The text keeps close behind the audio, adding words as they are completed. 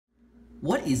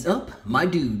What is up, my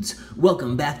dudes?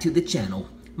 Welcome back to the channel.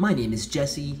 My name is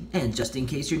Jesse, and just in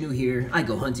case you're new here, I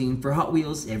go hunting for Hot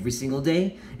Wheels every single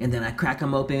day, and then I crack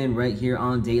them open right here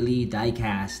on Daily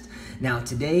Diecast. Now,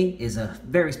 today is a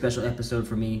very special episode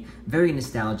for me, very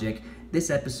nostalgic. This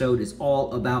episode is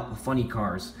all about funny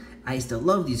cars. I used to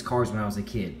love these cars when I was a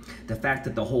kid. The fact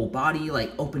that the whole body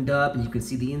opened up and you can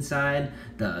see the inside,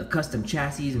 the custom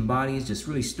chassis and bodies just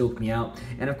really stoked me out.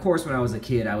 And of course, when I was a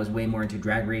kid, I was way more into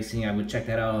drag racing. I would check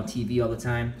that out on TV all the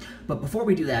time. But before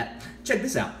we do that, check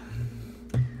this out.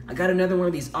 I got another one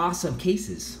of these awesome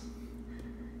cases.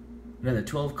 Another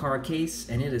 12-car case,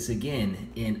 and it is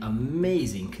again in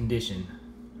amazing condition.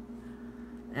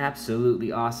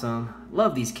 Absolutely awesome.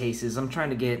 Love these cases. I'm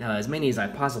trying to get as many as I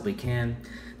possibly can.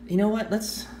 You know what?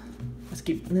 Let's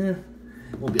keep. We'll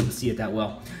be able to see it that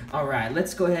well. All right,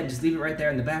 let's go ahead and just leave it right there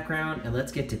in the background, and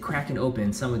let's get to cracking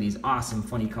open some of these awesome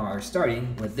funny cars.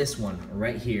 Starting with this one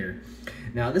right here.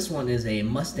 Now, this one is a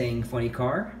Mustang funny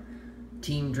car,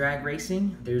 Team Drag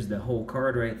Racing. There's the whole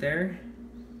card right there.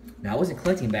 Now, I wasn't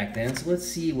collecting back then, so let's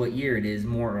see what year it is,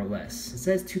 more or less. It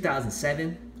says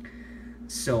 2007.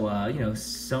 So, you know,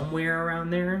 somewhere around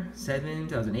there,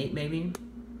 2008 maybe.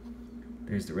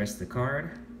 There's the rest of the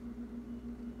card.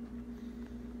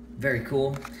 Very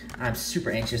cool. I'm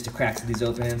super anxious to crack these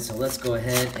open, so let's go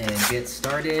ahead and get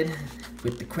started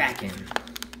with the cracking.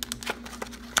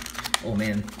 Oh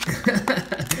man,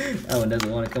 that one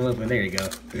doesn't want to come open. There you go.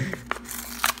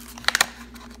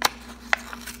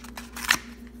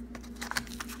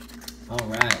 All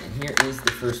right, and here is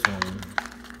the first one.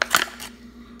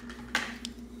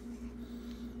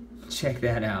 Check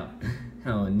that out.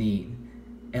 How neat.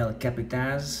 El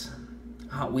Capitas,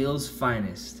 Hot Wheels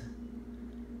finest.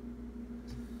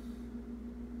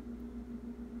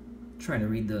 Trying to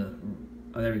read the,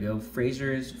 oh there we go,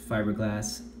 Fraser's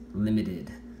Fiberglass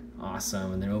Limited.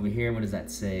 Awesome. And then over here, what does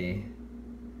that say?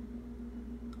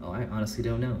 Oh, I honestly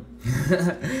don't know.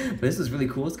 But this is really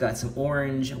cool. It's got some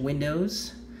orange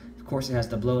windows. Of course, it has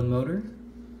the blown motor.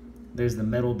 There's the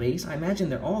metal base. I imagine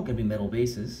they're all gonna be metal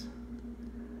bases.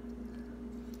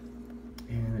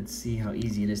 And let's see how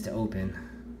easy it is to open.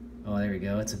 Oh, there we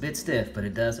go. It's a bit stiff, but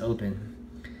it does open.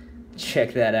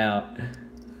 Check that out.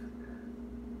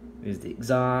 There's the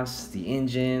exhaust, the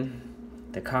engine,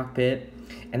 the cockpit.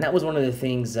 And that was one of the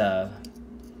things,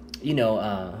 you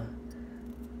know,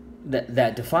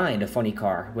 that defined a funny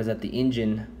car, was that the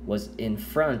engine was in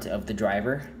front of the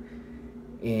driver.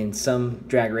 In some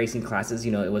drag racing classes,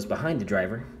 you know, it was behind the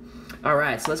driver. All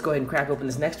right, so let's go ahead and crack open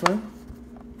this next one.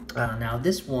 Now,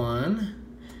 this one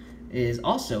is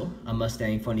also a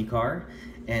Mustang funny car,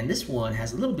 and this one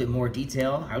has a little bit more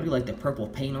detail. I really like the purple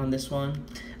paint on this one.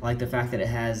 I like the fact that it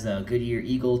has Goodyear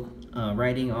Eagle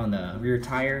writing on the rear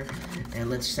tire. And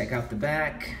let's check out the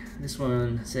back. This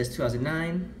one says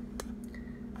 2009,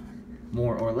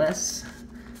 more or less.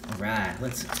 All right,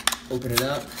 let's open it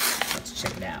up. Let's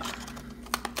check it out.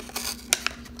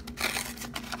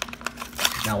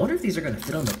 Now, I wonder if these are gonna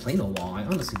fit on the Plano wall. I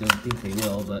honestly don't think they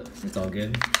will, but it's all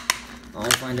good. I'll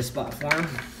find a spot for them.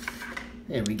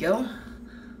 There we go.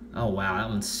 Oh wow, that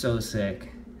one's so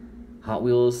sick. Hot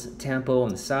Wheels Tampo on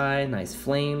the side, nice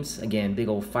flames. Again, big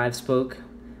old 5-spoke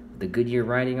with the Goodyear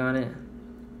writing on it.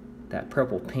 That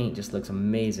purple paint just looks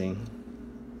amazing.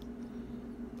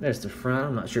 There's the front.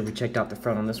 I'm not sure if we checked out the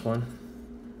front on this one.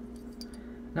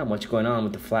 Not much going on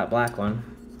with the flat black one,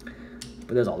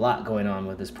 but there's a lot going on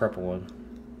with this purple one.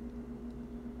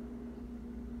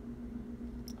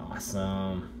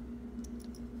 Awesome.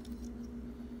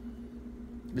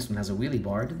 This one has a wheelie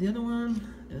bar. Did the other one?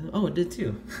 Oh, it did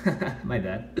too. My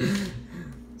bad.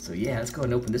 So yeah, let's go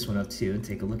and open this one up too and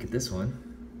take a look at this one.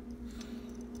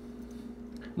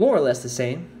 More or less the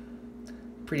same.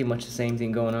 Pretty much the same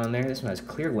thing going on there. This one has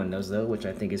clear windows though, which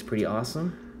I think is pretty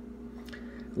awesome.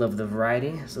 Love the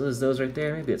variety. So there's those right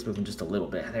there. Maybe it's moving just a little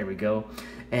bit. There we go.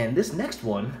 And this next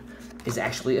one is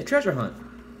actually a treasure hunt.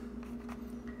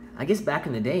 I guess back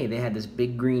in the day, they had this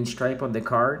big green stripe on the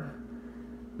card,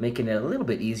 making it a little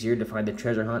bit easier to find the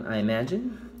treasure hunt, I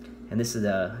imagine. And this is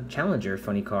a Challenger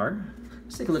funny car.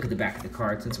 Let's take a look at the back of the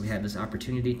card since we have this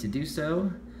opportunity to do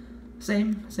so.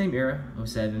 Same era,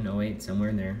 07, 08, somewhere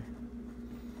in there.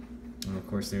 And of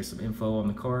course, there's some info on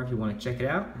the car if you want to check it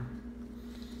out.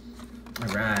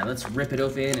 All right, let's rip it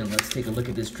open and let's take a look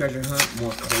at this treasure hunt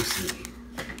more closely.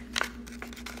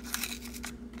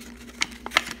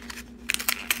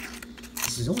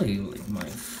 This is only like my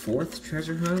 4th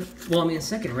treasure hunt. Well, I mean, a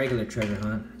 2nd regular treasure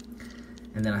hunt.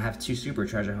 And then I have 2 super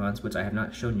treasure hunts, which I have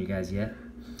not shown you guys yet.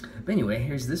 But anyway,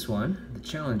 here's this one, the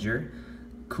Challenger.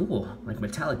 Cool, like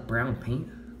metallic brown paint.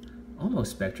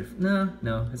 Almost Spectra.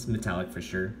 No, it's metallic for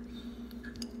sure.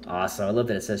 Awesome. I love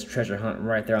that it says treasure hunt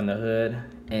right there on the hood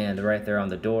and right there on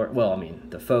the door. Well, I mean,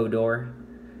 the faux door.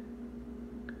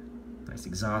 Nice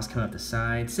exhaust coming out the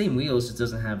side. Same wheels, just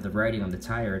doesn't have the writing on the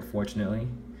tire, unfortunately.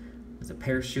 There's a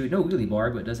parachute. No wheelie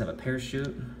bar, but it does have a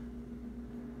parachute.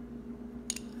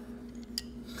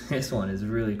 This one is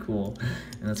really cool.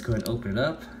 And let's go ahead and open it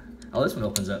up. Oh, this one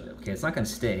opens up. Okay, it's not going to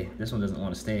stay. This one doesn't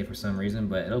want to stay for some reason,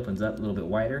 but it opens up a little bit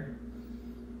wider.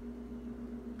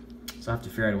 So I have to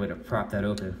figure out a way to prop that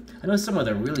open. I know some of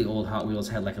the really old Hot Wheels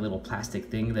had like a little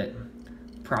plastic thing that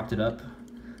propped it up.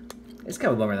 It's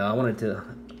kind of a bummer though. I wanted to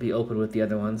be open with the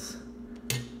other ones.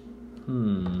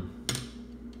 You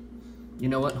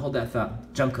know what? Hold that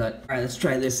thought. Jump cut. All right, let's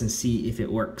try this and see if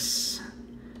it works.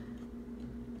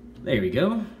 There we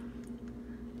go.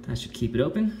 That should keep it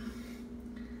open.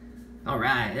 All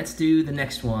right, let's do the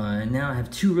next one. Now I have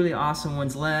two really awesome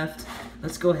ones left.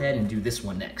 Let's go ahead and do this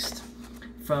one next.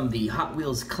 From the Hot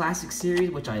Wheels Classic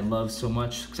series, which I love so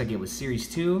much. Looks like it was Series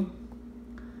 2.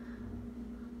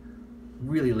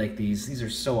 Really like these. These are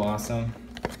so awesome.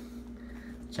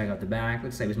 Check out the back.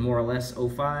 Looks like it was more or less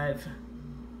 05.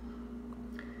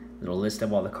 Little list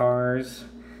of all the cars.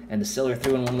 And the seller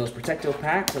threw in one of those protective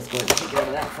packs. Let's go ahead and take it out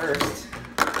of that first.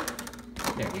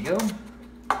 There we go.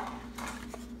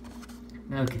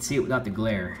 Now we can see it without the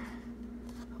glare.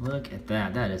 Look at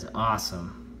that. That is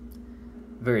awesome.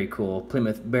 Very cool.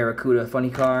 Plymouth Barracuda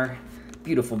funny car.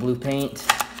 Beautiful blue paint.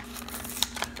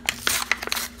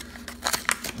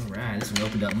 Alright, this one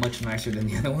opened up much nicer than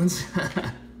the other ones.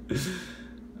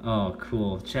 Oh,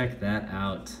 cool. Check that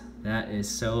out. That is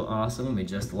so awesome. Let me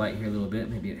adjust the light here a little bit.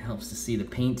 Maybe it helps to see the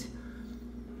paint.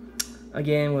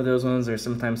 Again, with those ones, there's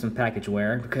sometimes some package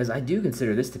wear, because I do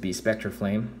consider this to be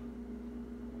Spectraflame,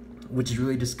 which is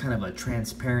really just kind of a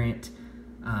transparent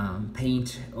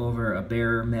paint over a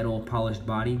bare metal polished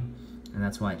body, and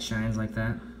that's why it shines like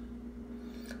that.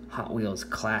 Hot Wheels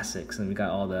Classics, and we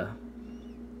got all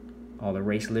the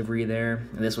race livery there.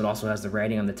 And this one also has the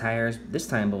writing on the tires, this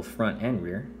time both front and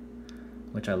rear,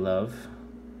 which I love.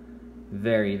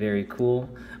 Very, very cool.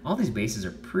 All these bases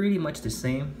are pretty much the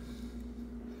same.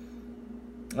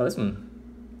 Oh, this one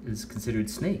is considered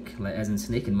Snake, as in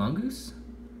Snake and Mongoose.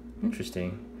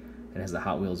 Interesting. It has the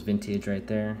Hot Wheels Vintage right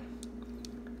there.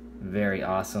 Very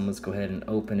awesome. Let's go ahead and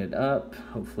open it up.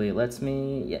 Hopefully it lets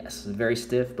me. Yes, it's very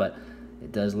stiff, but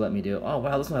it does let me do it. Oh,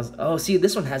 wow, this one has, oh, see,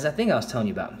 this one has that thing I was telling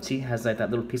you about. See, it has like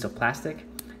that little piece of plastic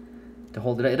to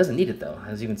hold it up. It doesn't need it though.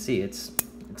 As you can see, it's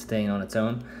staying on its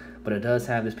own, but it does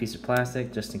have this piece of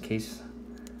plastic just in case,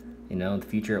 you know, in the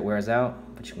future it wears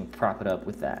out, but you can prop it up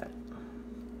with that.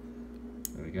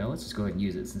 There we go. Let's just go ahead and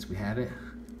use it since we have it.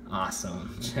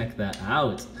 Awesome. Check that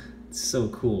out. It's so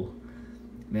cool.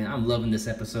 Man, I'm loving this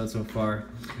episode so far.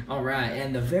 All right,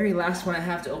 and the very last one I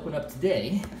have to open up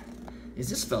today is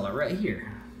this fella right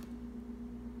here.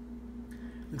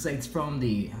 Looks like it's from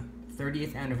the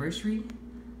 30th anniversary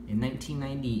in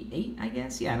 1998, I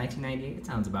guess. Yeah, 1998. It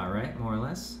sounds about right, more or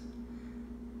less.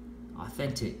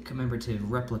 Authentic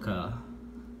commemorative replica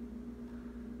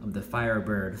of the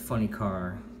Firebird funny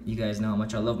car. You guys know how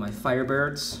much I love my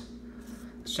Firebirds.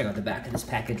 Let's check out the back of this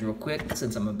package real quick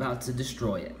since I'm about to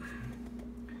destroy it.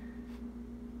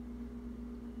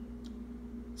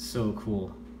 So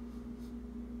cool.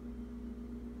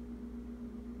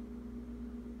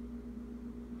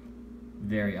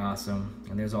 Very awesome.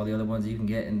 And there's all the other ones you can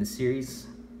get in the series.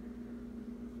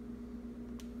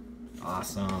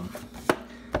 Awesome.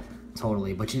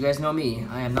 Totally. But you guys know me.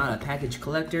 I am not a package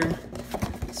collector.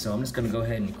 So I'm just going to go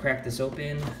ahead and crack this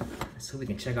open so we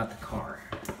can check out the car.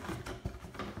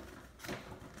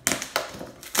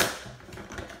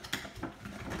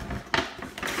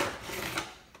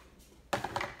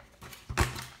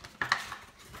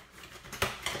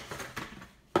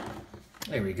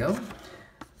 There we go.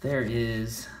 There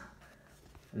is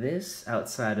this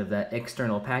outside of that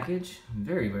external package.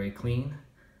 Very, very clean.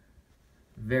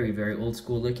 Very, very old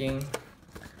school looking.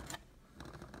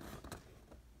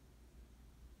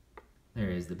 There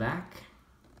is the back.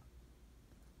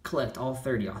 Collect all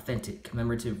 30 authentic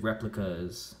commemorative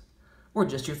replicas. Or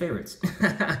just your favorites.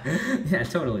 Yeah,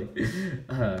 totally.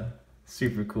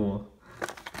 Super cool.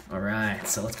 All right,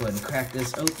 so let's go ahead and crack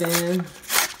this open.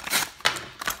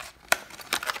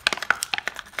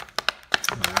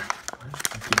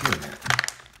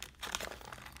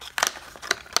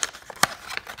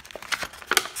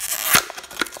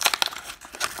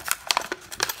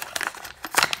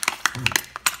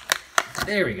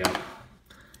 There we go.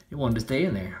 It wanted to stay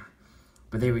in there.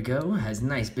 But there we go. It has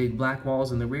nice big black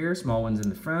walls in the rear, small ones in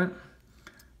the front.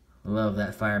 Love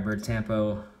that Firebird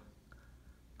Tampo.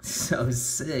 So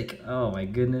sick. Oh my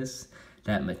goodness.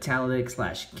 That metallic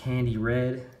 / candy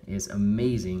red is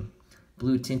amazing.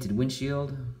 Blue tinted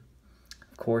windshield.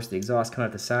 Of course, the exhaust coming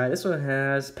out the side. This one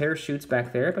has parachutes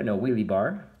back there, but no wheelie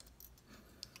bar.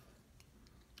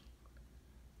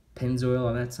 Pennzoil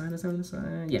on that side. Is that on the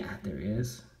side? Yeah, there he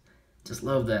is. Just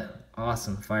love that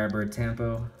awesome Firebird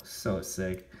Tampo. So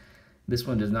sick. This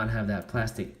one does not have that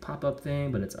plastic pop-up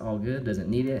thing, but it's all good. Doesn't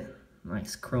need it.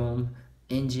 Nice chrome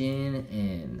engine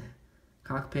and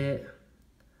cockpit.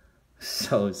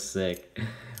 So sick.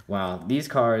 Wow, these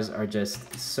cars are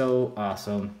just so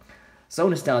awesome. So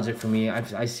nostalgic for me.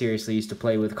 I seriously used to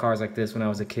play with cars like this when I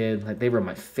was a kid. Like, they were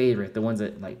my favorite. The ones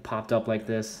that like popped up like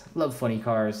this. Love funny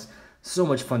cars. So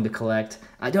much fun to collect.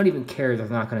 I don't even care if they're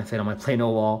not going to fit on my Play-Doh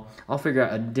wall. I'll figure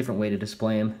out a different way to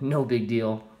display them. No big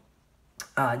deal.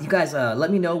 You guys, let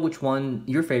me know which one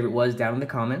your favorite was down in the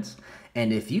comments.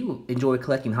 And if you enjoy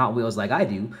collecting Hot Wheels like I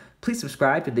do, please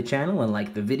subscribe to the channel and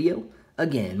like the video.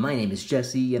 Again, my name is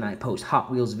Jesse, and I post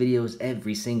Hot Wheels videos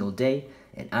every single day.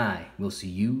 And I will see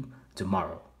you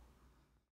tomorrow.